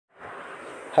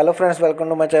Hello friends, welcome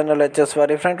to my channel HS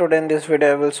Vari. Friend, today in this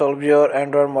video I will solve your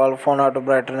Android mobile phone auto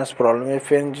brightness problem. If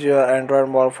in your Android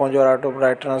mobile phone your auto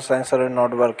brightness sensor is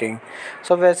not working,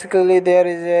 so basically there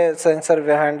is a sensor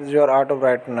behind your auto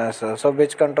brightness, so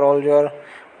which control your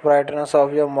brightness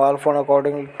of your mobile phone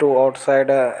according to outside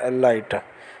light.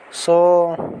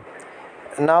 So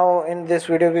now in this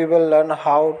video we will learn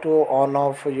how to on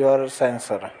off your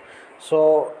sensor.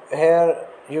 So here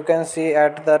you can see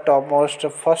at the topmost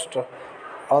first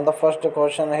on the first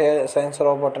question here sensor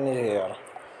off button is here.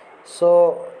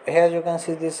 So here you can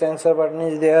see this sensor button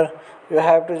is there. You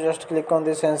have to just click on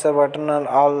the sensor button and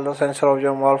all the sensor of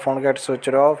your mobile phone get switched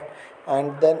off,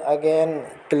 and then again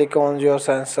click on your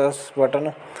sensors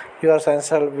button, your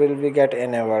sensor will be get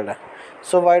enabled.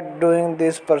 So by doing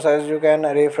this process you can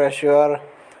refresh your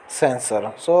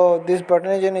sensor. So this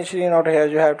button is initially not here,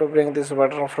 you have to bring this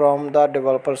button from the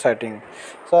developer setting.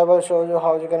 So I will show you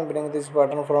how you can bring this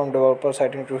button from developer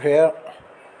setting to here.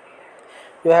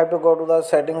 You have to go to the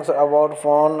settings about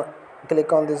phone,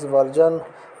 click on this version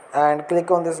and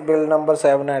click on this build number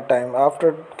 7 at time.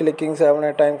 After clicking 7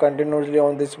 at time continuously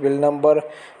on this build number,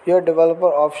 your developer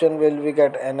option will be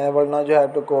get enabled. Now you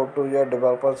have to go to your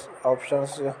developers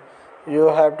options. You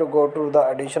have to go to the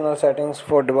additional settings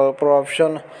for developer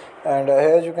option, and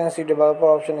here you can see developer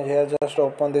option here. Just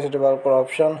open this developer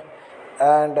option,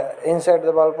 and inside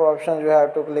developer option you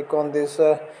have to click on this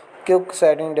quick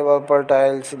setting developer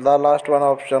tiles, the last one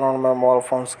option on my mobile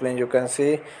phone screen. You can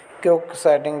see quick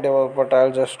setting developer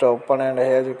tile, just open, and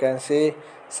here you can see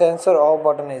sensor off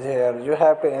button is here. You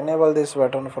have to enable this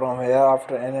button from here.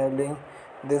 After enabling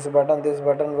this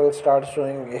button will start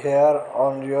showing here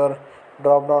on your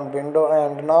drop down window,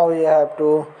 and now you have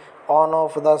to on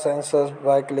off the sensors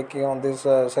by clicking on this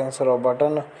sensor off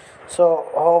button. So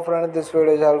hope friends this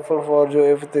video is helpful for you.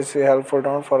 If this is helpful,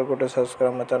 don't forget to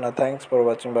subscribe my channel. Thanks for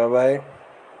watching. Bye bye.